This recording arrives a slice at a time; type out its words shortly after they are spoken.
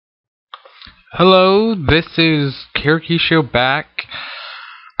Hello, this is Kirikisho back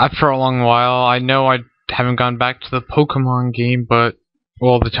after a long while. I know I haven't gone back to the Pokemon game, the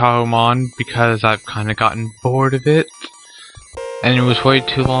Tahomon, because I've kind of gotten bored of it, and it was way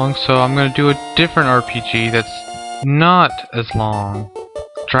too long, so I'm going to do a different RPG that's not as long.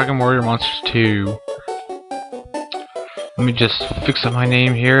 Dragon Warrior Monsters 2. Let me just fix up my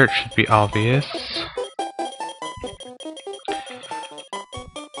name here, it should be obvious.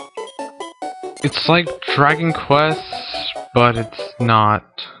 It's like Dragon Quest, but it's not.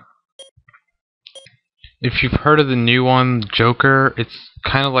 If you've heard of the new one, Joker, it's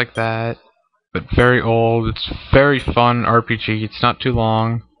kind of like that, but very old. It's very fun RPG. It's not too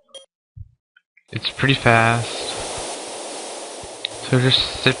long. It's pretty fast. So just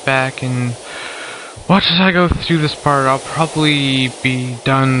sit back and watch as I go through this part. I'll probably be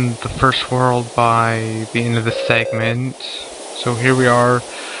done the first world by the end of the segment. So here we are.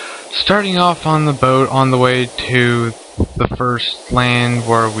 Starting off on the boat on the way to the first land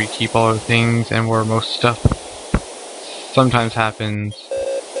where we keep all our things and where most stuff sometimes happens.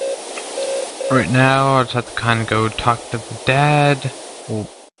 Right now, I just have to kind of go talk to the dad, well,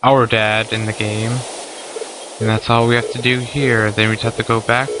 our dad in the game, and that's all we have to do here. Then we just have to go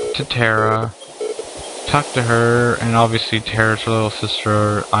back to Terra, talk to her, and obviously Terra's her little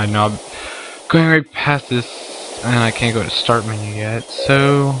sister. I know I'm going right past this, and I can't go to start menu yet,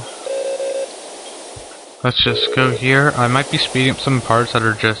 so let's just go here. I might be speeding up some parts that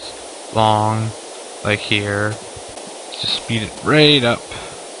are just long, like here. Let's just speed it right up.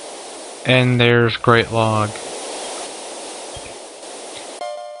 And there's Great Log.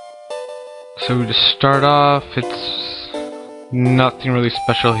 So we just start off. It's nothing really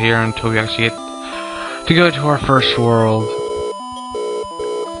special here until we actually get to go to our first world.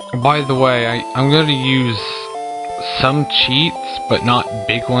 By the way, I'm going to use some cheats, but not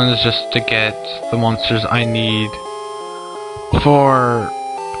big ones, just to get the monsters I need for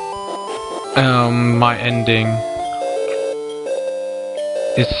my ending.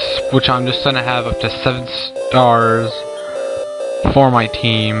 Which I'm just gonna have up to 7 stars for my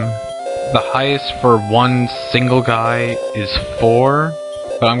team. The highest for one single guy is 4,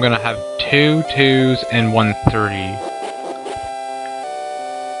 but I'm gonna have 2 2s and 1 3.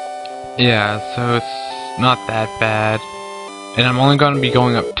 Yeah, so it's not that bad. And I'm only going to be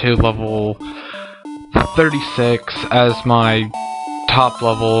going up to level 36 as my top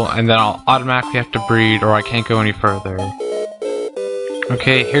level, and then I'll automatically have to breed or I can't go any further.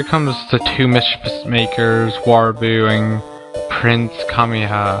 Okay, here comes the 2 mischievous makers, Warabu and Prince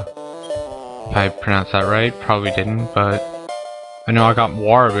Kamiha. If I pronounced that right, probably didn't, but I know I got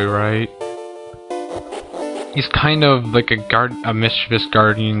Warabu right. He's kind of like a mischievous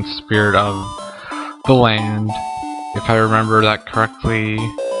guardian spirit of the land, if I remember that correctly.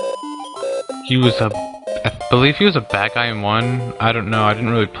 I believe he was a bad guy in 1. I don't know, I didn't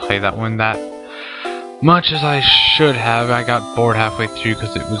really play that one that much as I should have. I got bored halfway through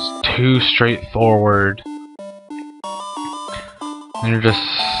because it was too straightforward. And they're just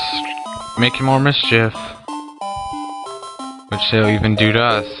making more mischief, which they'll even do to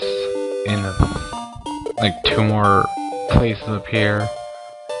us in like 2 more places up here.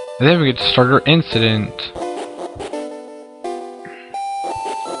 And then we get to start our incident.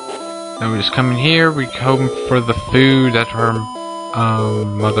 Then we just come in here, we come for the food that her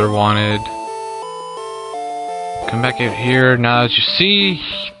mother wanted. Come back out here. Now as you see,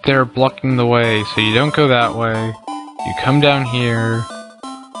 they're blocking the way, so you don't go that way. You come down here,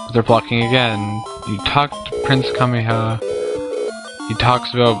 they're blocking again. You talk to Prince Kamiha. He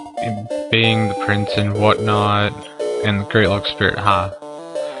talks about being the prince and whatnot, and the Great Log Spirit,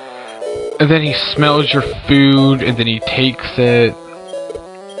 And then he smells your food, and then he takes it.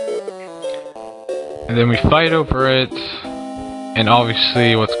 And then we fight over it, and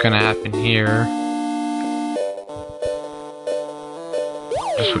obviously what's gonna happen here.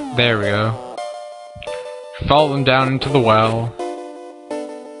 There we go. Follow them down into the well.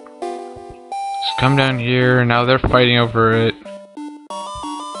 Just come down here, and now they're fighting over it.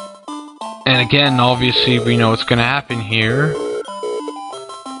 And again, obviously we know what's gonna happen here.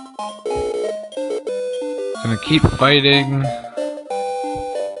 Gonna keep fighting.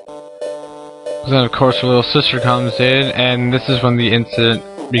 Then of course her little sister comes in, and this is when the incident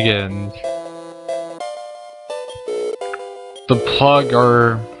begins. The plug,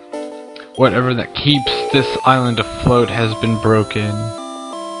 or whatever that keeps this island afloat, has been broken.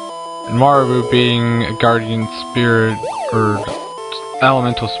 And Marubu, being a guardian spirit, or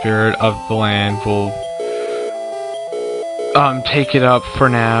elemental spirit of the land, will take it up for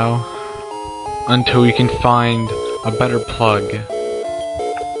now until we can find a better plug.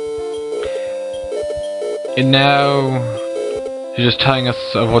 And now, he's just telling us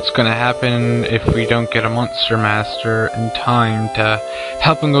of what's going to happen if we don't get a Monster Master in time to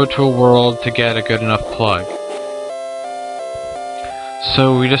help him go to a world to get a good enough plug.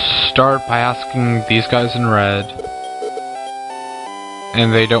 So we just start by asking these guys in red,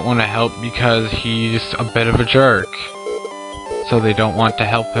 and they don't want to help because he's a bit of a jerk. So they don't want to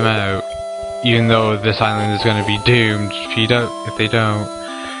help him out, even though this island is going to be doomed if they don't.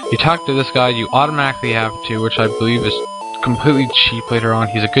 You talk to this guy, you automatically have to, which I believe is completely cheap later on.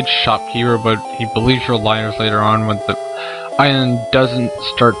 He's a good shopkeeper, but he believes your liars later on when the island doesn't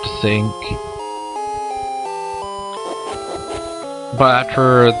start to sink. But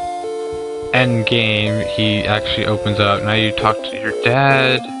after end game, he actually opens up. Now you talk to your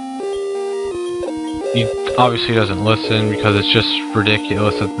dad. He obviously doesn't listen because it's just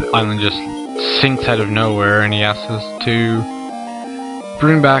ridiculous that the island just sinks out of nowhere, and he asks us to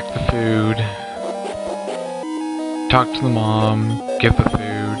bring back the food, talk to the mom, give the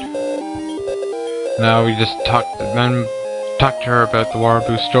food. Now we just talk to her about the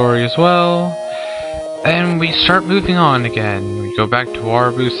Warabu story as well, and we start moving on again. We go back to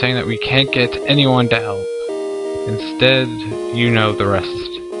Warabu saying that we can't get anyone to help. Instead, you know the rest.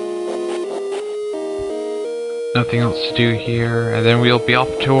 Nothing else to do here, and then we'll be off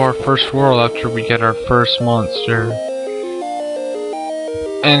to our first world after we get our first monster.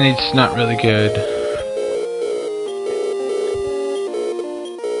 And it's not really good.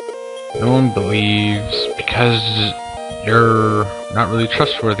 No one believes because you're not really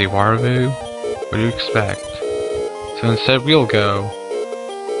trustworthy, Warabu. What do you expect? So instead we'll go.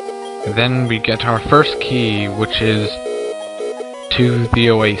 And then we get our first key, which is to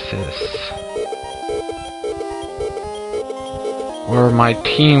the oasis, where my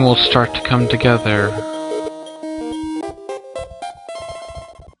team will start to come together.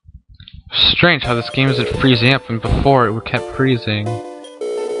 Strange how this game isn't freezing up, and before it kept freezing.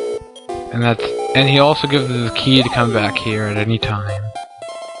 And he also gives us the key to come back here at any time,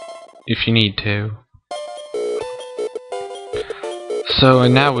 if you need to. So,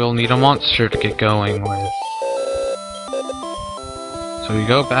 and now we'll need a monster to get going with. So we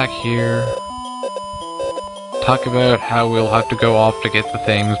go back here, talk about how we'll have to go off to get the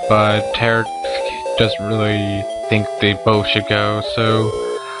things, but Tarek doesn't really think they both should go, so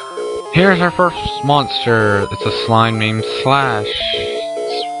here's our first monster. It's a slime named Slash.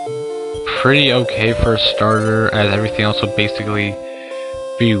 It's pretty okay for a starter, as everything else will basically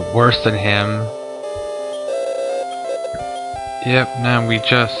be worse than him. Yep, now we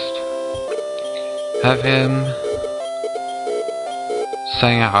just have him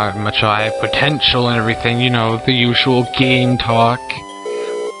saying how much I have potential and everything, you know, the usual game talk.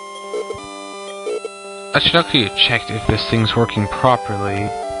 I should actually have checked if this thing's working properly,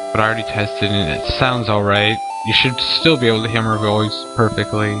 but I already tested and it sounds alright. You should still be able to hear her voice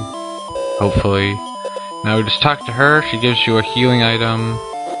perfectly, hopefully. Now we just talk to her, she gives you a healing item,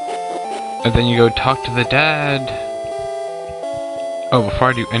 and then you go talk to the dad. Oh, before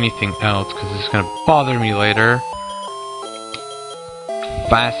I do anything else, because this is going to bother me later,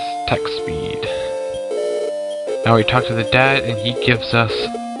 fast text speed. Now we talk to the dad and he gives us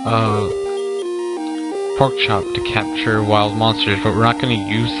a pork chop to capture wild monsters, but we're not going to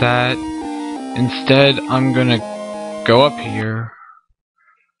use that. Instead, I'm going to go up here.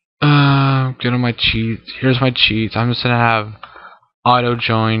 Get on my cheats. Here's my cheats. I'm just going to have auto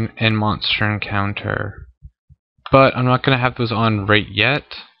join and monster encounter. But I'm not going to have those on right yet,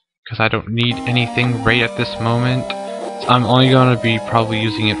 because I don't need anything right at this moment. So I'm only going to be probably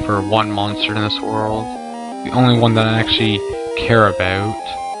using it for one monster in this world. The only one that I actually care about.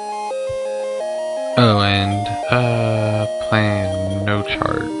 Oh, and, plan, no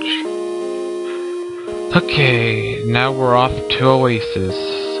charge. Okay, now we're off to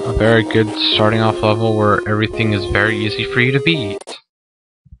Oasis. A very good starting off level where everything is very easy for you to beat.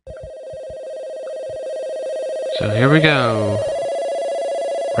 So here we go.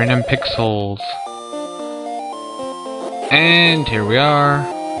 Random pixels. And here we are.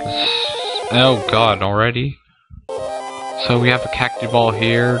 Oh god, already? So we have a cacti ball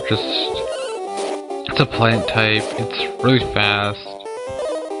here, it's a plant type, it's really fast.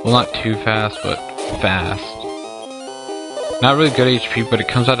 Well, not too fast, but fast. Not really good HP, but it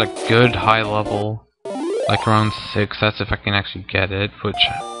comes at a good high level. Like around 6, that's if I can actually get it, which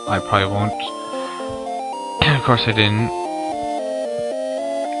I probably won't. Of course I didn't.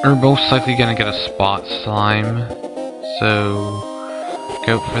 We're most likely gonna get a spot slime, so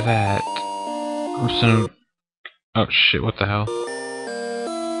go for that. I'm just gonna... Oh shit, what the hell?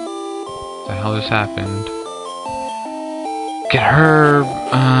 What the hell just happened? Get her,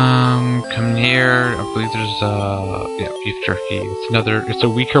 come near, believe there's yeah, beef jerky. It's a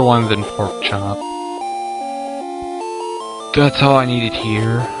weaker one than pork chop. That's all I needed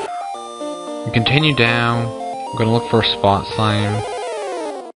here. We continue down. I'm gonna look for a spot slime.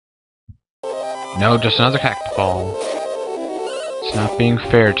 No, just another cactus ball. It's not being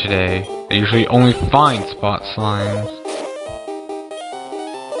fair today. I usually only find spot slimes.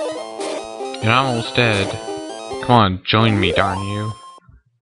 And I'm almost dead. Come on, join me, darn you.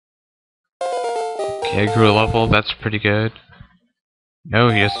 Okay, I grew a level, that's pretty good. No,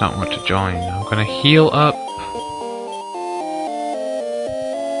 he does not want to join. I'm gonna heal up.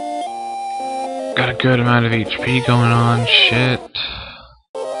 Got a good amount of HP going on, shit.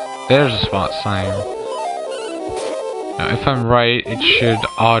 There's a spot slime. Now, if I'm right, it should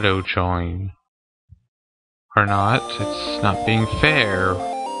auto-join. Or not, it's not being fair.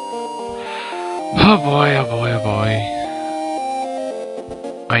 Oh boy, oh boy, oh boy.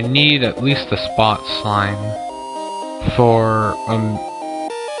 I need at least a spot slime for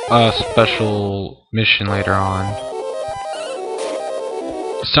a special mission later on.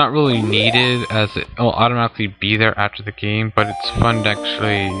 It's not really needed, as it will automatically be there after the game, but it's fun to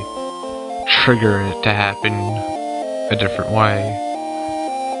actually trigger it to happen a different way.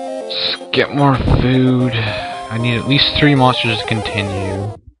 Just get more food. I need at least 3 monsters to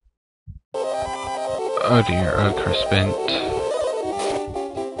continue. Oh dear, oh Crispent.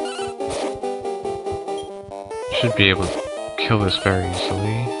 Should be able to kill this very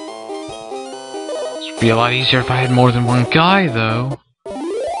easily. This would be a lot easier if I had more than one guy, though.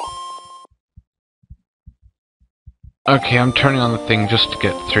 Okay, I'm turning on the thing just to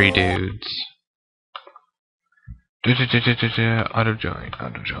get 3 dudes. Auto join,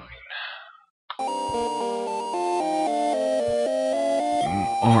 auto join.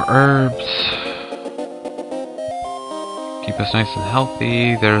 More herbs. Keep us nice and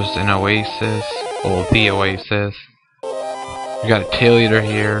healthy. There's an oasis. Well, the oasis. We got a tail eater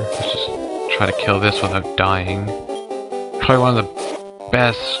here. Let's just try to kill this without dying. Probably one of the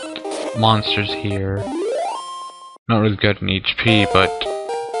best monsters here. Not really good in HP, but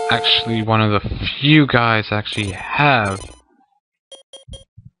actually one of the few guys actually have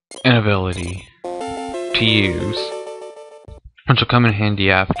an ability to use, which will come in handy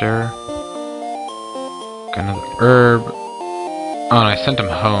after. Got another herb. Oh, and I sent him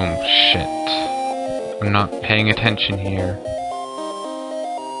home. Shit. I'm not paying attention here.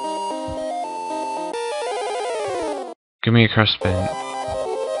 Give me a Crispent.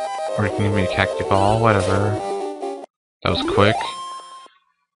 Or you can give me a cacti ball, whatever. That was quick.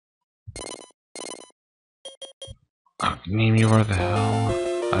 Oh, name you where the hell?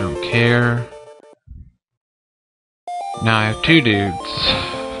 I don't care. Now I have 2 dudes.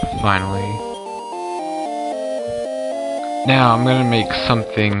 Finally. Now I'm gonna make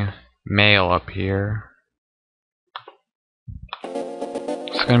something male up here.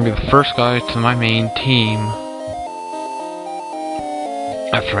 It's gonna be the first guy to my main team.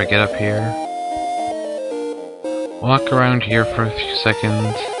 After I get up here. Walk around here for a few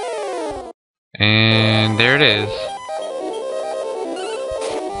seconds. And there it is.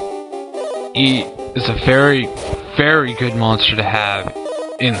 He is a very, very good monster to have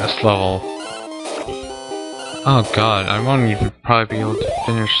in this level. Oh god, I won't even probably be able to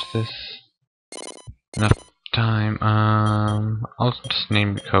finish this enough time. I'll just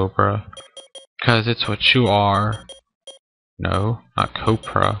name you Cobra. Because it's what you are. No, not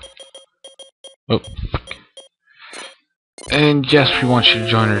Cobra. Oh, fuck. And yes, we want you to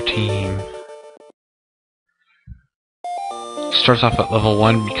join our team. Starts off at level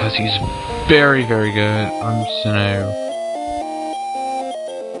 1 because he's very, very good. I'm just gonna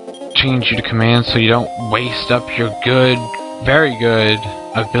change you to command so you don't waste up your good, very good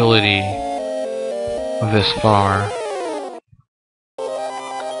ability of this far.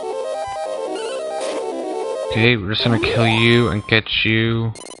 Okay, we're just gonna kill you and get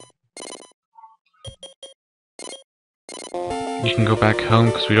you. You can go back home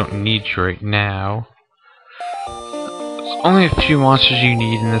because we don't need you right now. There's only a few monsters you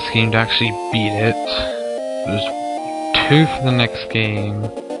need in this game to actually beat it. There's 2 for the next game.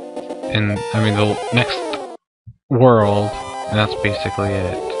 And, I mean, the next world. And that's basically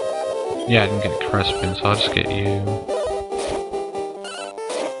it. Yeah, I didn't get Crispin, so I'll just get you.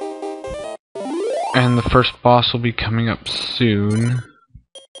 And the first boss will be coming up soon.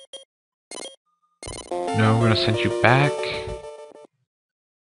 No, we're gonna send you back.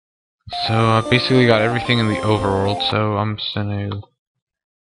 So I basically got everything in the overworld, so I'm just gonna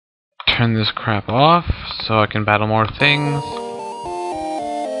turn this crap off so I can battle more things.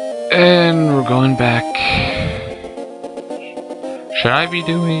 And we're going back. Should I be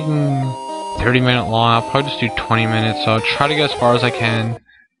doing 30-minute long. I'll probably just do 20 minutes, so I'll try to get as far as I can.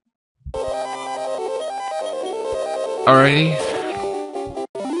 Alrighty.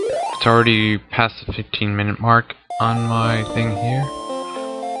 It's already past the 15-minute mark on my thing here.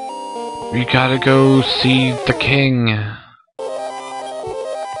 We gotta go see the king. As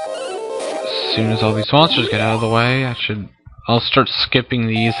soon as all these monsters get out of the way, I'll start skipping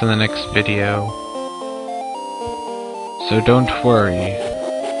these in the next video. So don't worry.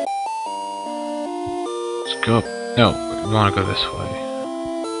 Let's go up. No, we wanna go this way.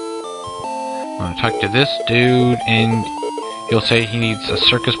 I wanna talk to this dude, and he'll say he needs a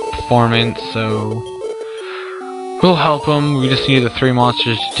circus performance, so we'll help him. We just need the 3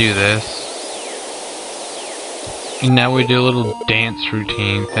 monsters to do this. And now we do a little dance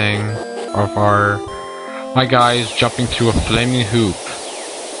routine thing of my guys jumping through a flaming hoop.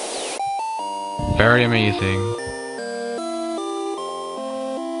 Very amazing.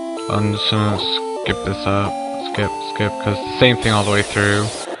 I'm just gonna skip this up. Skip, because the same thing all the way through.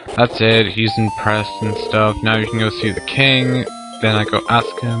 That's it, he's impressed and stuff. Now you can go see the king. Then I go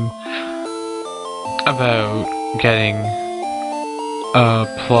ask him about getting a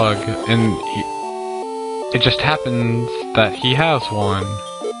plug, and it just happens that he has one.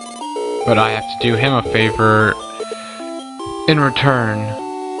 But I have to do him a favor in return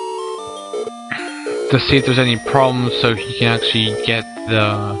to see if there's any problems so he can actually get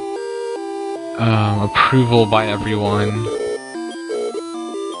the approval by everyone.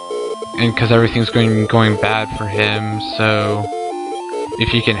 And because everything's going bad for him, so if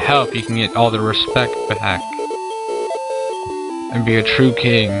he can help, he can get all the respect back and be a true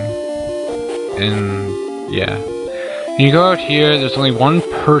king. And yeah, you go out here. There's only one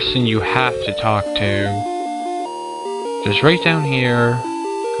person you have to talk to. Just right down here.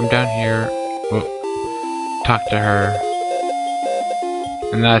 Come down here. Whoa. Talk to her,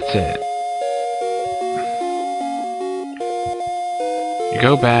 and that's it. You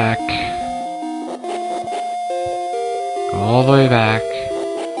go back. All the way back.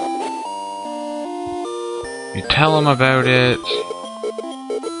 You tell him about it.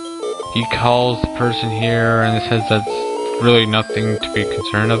 He calls the person here and says that's really nothing to be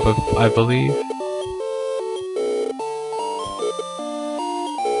concerned of, I believe.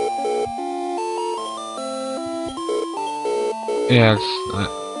 Yeah,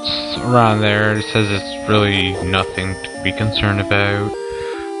 it's around there. It says it's really nothing to be concerned about.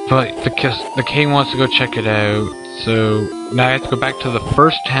 But the king wants to go check it out, so now I have to go back to the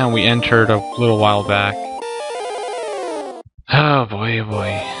first town we entered a little while back. Oh boy, oh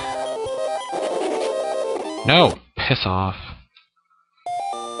boy. No! Piss off.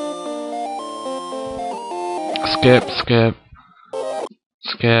 Skip.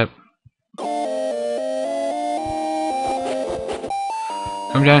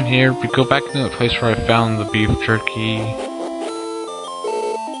 Come down here, we go back to the place where I found the beef jerky.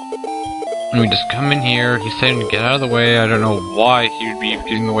 And we just come in here, he's saying to get out of the way. I don't know why he would be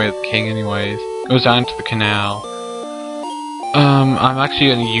getting in the way of the king anyways. Goes down to the canal. I'm actually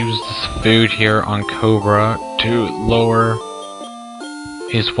gonna use this food here on Cobra to lower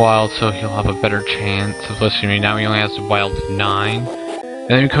his wild so he'll have a better chance of listening to me. Now he only has a wild of 9. And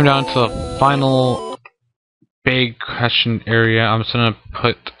then we come down to the final big question area. I'm just gonna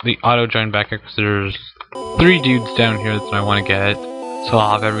put the auto join back because there's 3 dudes down here that I want to get. So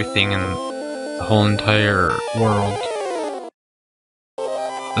I'll have everything in the whole entire world.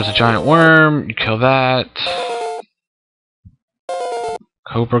 There's a giant worm, you kill that.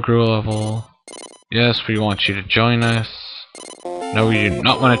 Cobra grew a level. Yes, we want you to join us. No, we do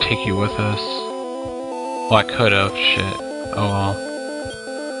not want to take you with us. Well, I could have, shit. Oh well.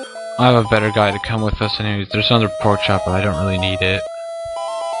 I have a better guy to come with us anyways. There's another pork chop, but I don't really need it.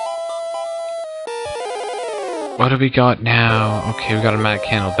 What do we got now? Okay, we got a mad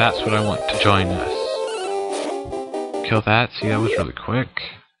candle. That's what I want to join us. Kill that. See, that was really quick.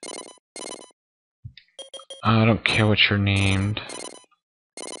 I don't care what you're named.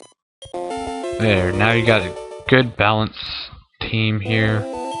 There, now you got a good balance team here.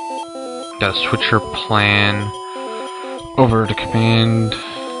 Gotta switch your plan over to command,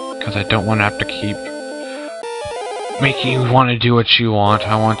 because I don't want to have to keep making you want to do what you want.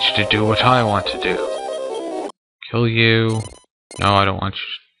 I want you to do what I want to do. Kill you. No, I don't want you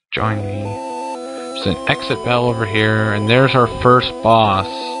to join me. There's an exit bell over here, and there's our first boss.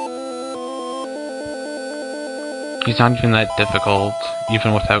 He's not even that difficult,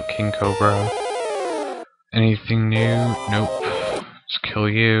 even without King Cobra. Anything new? Nope. Just kill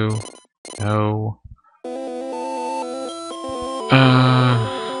you. No.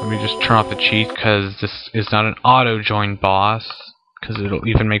 Let me just turn off the cheat, because this is not an auto-join boss. because it'll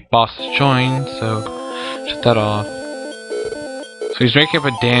even make bosses join, so shut that off. So he's making up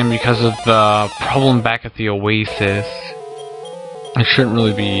a dam because of the problem back at the oasis. I shouldn't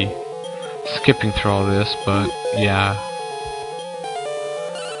really be skipping through all this, but yeah.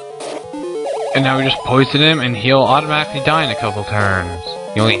 And now we just poison him and he'll automatically die in a couple turns.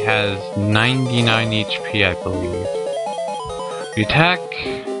 He only has 99 HP, I believe. We attack.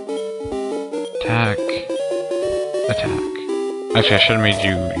 Attack. Attack. Actually, I should have made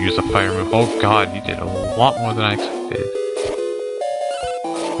you use a fire move. Oh god, you did a lot more than I expected.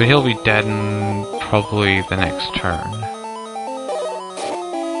 But he'll be dead in probably the next turn.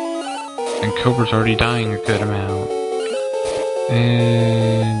 And Cobra's already dying a good amount.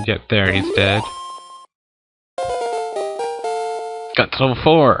 And yep, there, he's dead. Got to level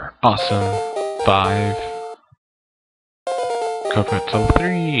 4! Awesome. 5. Cobra to level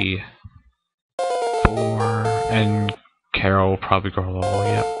 3. 4. And Carol will probably go level,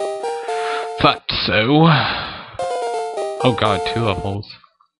 yep. Thought so. Oh god, 2 levels.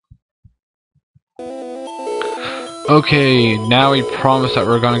 Okay, now we promise that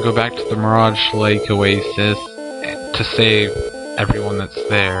we're gonna go back to the Mirage Lake Oasis to save everyone that's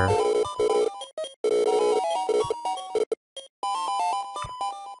there.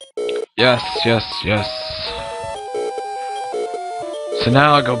 Yes, yes, yes. So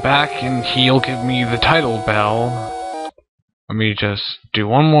now I'll go back and he'll give me the title bell. Let me just do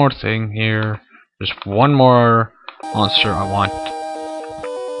one more thing here. Just one more monster I want.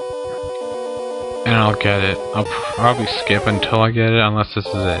 And I'll get it. I'll probably skip until I get it, unless this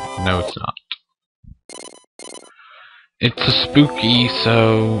is it. No, it's not. It's a spooky,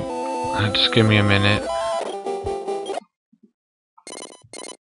 so just give me a minute.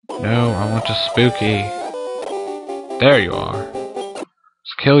 No, I want a spooky. There you are.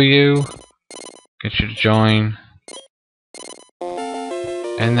 Let's kill you. Get you to join.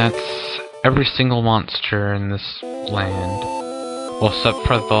 And that's every single monster in this land. Well, except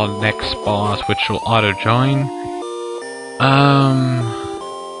for the next boss, which will auto-join.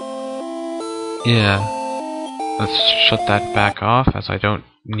 Yeah. Let's shut that back off, as I don't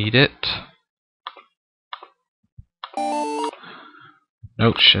need it.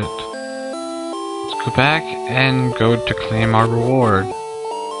 Oh, shit. Let's go back and go to claim our reward.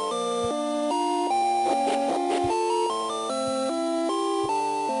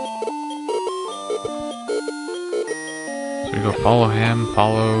 So we go follow him,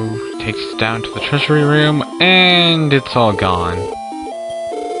 takes us down to the treasury room, and it's all gone.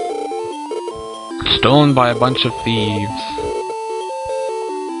 Stolen by a bunch of thieves.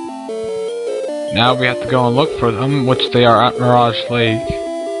 Now we have to go and look for them, which they are at Mirage Lake.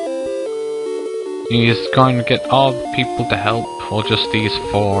 He's going to get all the people to help, well, just these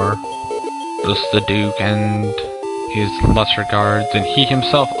 4. Just the Duke and his lesser guards, and he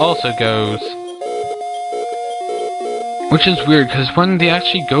himself also goes. Which is weird, because when they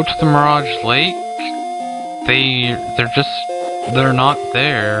actually go to the Mirage Lake, they're not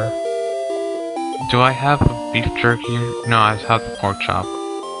there. Do I have a beef jerky? No, I have the pork chop.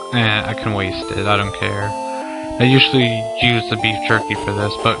 I can waste it, I don't care. I usually use the beef jerky for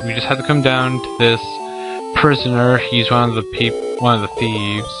this, but we just had to come down to this prisoner. He's one of the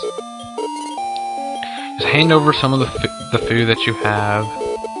thieves. Just hand over some of the food that you have.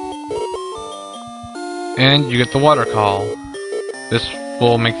 And you get the water call. This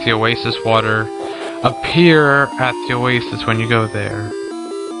will make the oasis water appear at the oasis when you go there.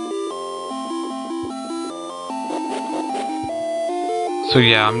 So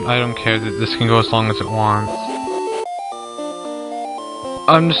yeah, I don't care that this can go as long as it wants.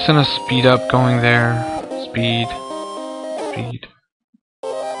 I'm just gonna speed up going there. Speed. Speed.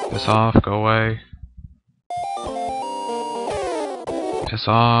 Piss off, go away. Piss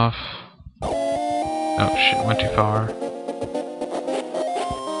off. Oh shit, went too far.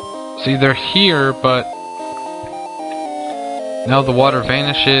 See, they're here, but now the water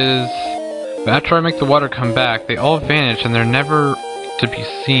vanishes. But after I make the water come back, they all vanish and they're never to be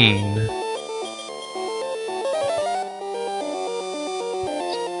seen.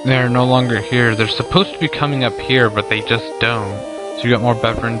 They're no longer here. They're supposed to be coming up here, but they just don't. So you got more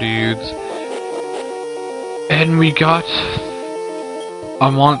veteran dudes. And we got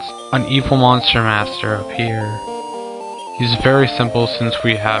an evil monster master up here. He's very simple since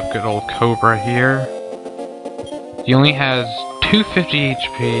we have good old Cobra here. He only has 250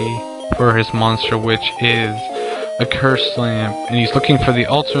 HP for his monster, which is a cursed lamp, and he's looking for the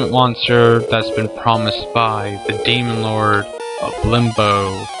ultimate monster that's been promised by the Demon Lord of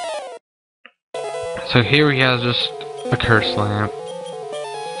Limbo. So here he has just a cursed lamp.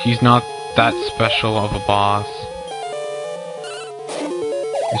 He's not that special of a boss.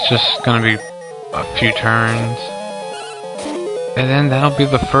 It's just gonna be a few turns. And then that'll be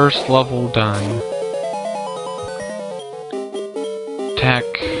the first level done. Attack,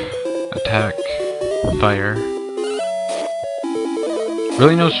 attack, fire.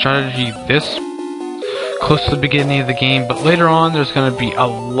 Really no strategy this close to the beginning of the game, but later on there's gonna be a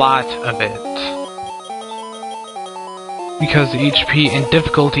lot of it. Because the HP and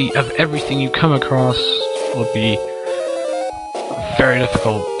difficulty of everything you come across will be very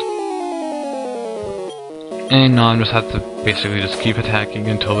difficult. And now I just have to basically just keep attacking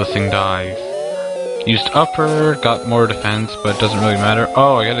until this thing dies. Used upper, got more defense, but it doesn't really matter.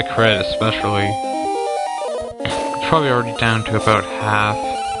 Oh, I got a crit especially. It's probably already down to about half.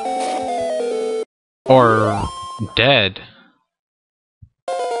 Or dead.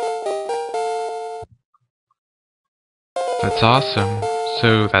 That's awesome.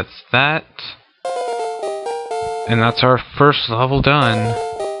 So that's that. And that's our first level done.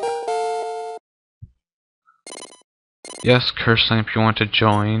 Yes, Cursling, if you want to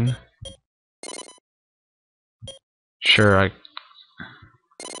join. Sure, I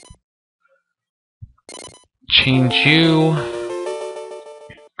change you.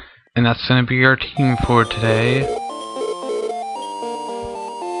 And that's gonna be our team for today.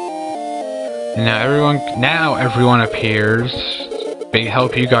 And now everyone appears. Big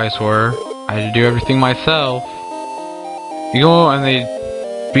help you guys were. I had to do everything myself. You go and they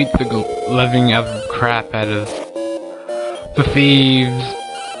beat the living crap out of the thieves,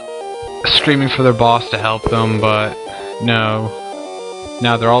 screaming for their boss to help them, but no.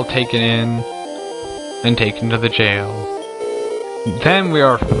 Now they're all taken in and taken to the jail. Then we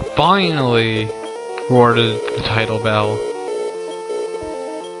are finally awarded the title bell.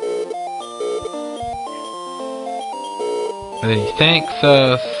 And then he thanks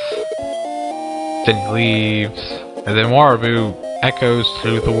us, then he leaves, and then Warabu echoes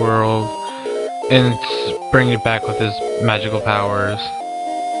through the world and bringing it back with his magical powers.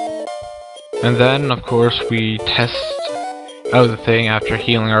 And then, of course, we test out the thing after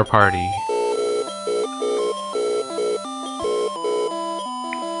healing our party.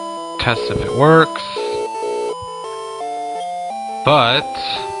 Test if it works. But,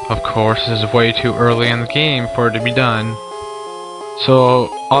 of course, this is way too early in the game for it to be done. So,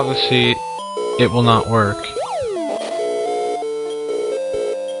 obviously, it will not work.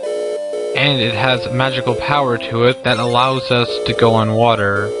 And it has magical power to it that allows us to go on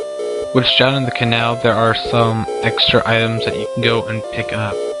water. Which down in the canal there are some extra items that you can go and pick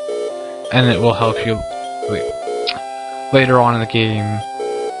up. And it will help you later on in the game.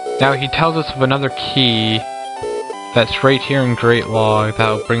 Now he tells us of another key that's right here in Great Log that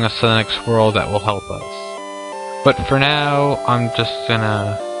will bring us to the next world that will help us. But for now, I'm just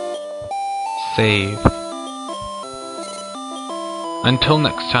gonna save. Until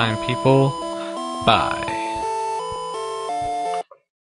next time, people, bye.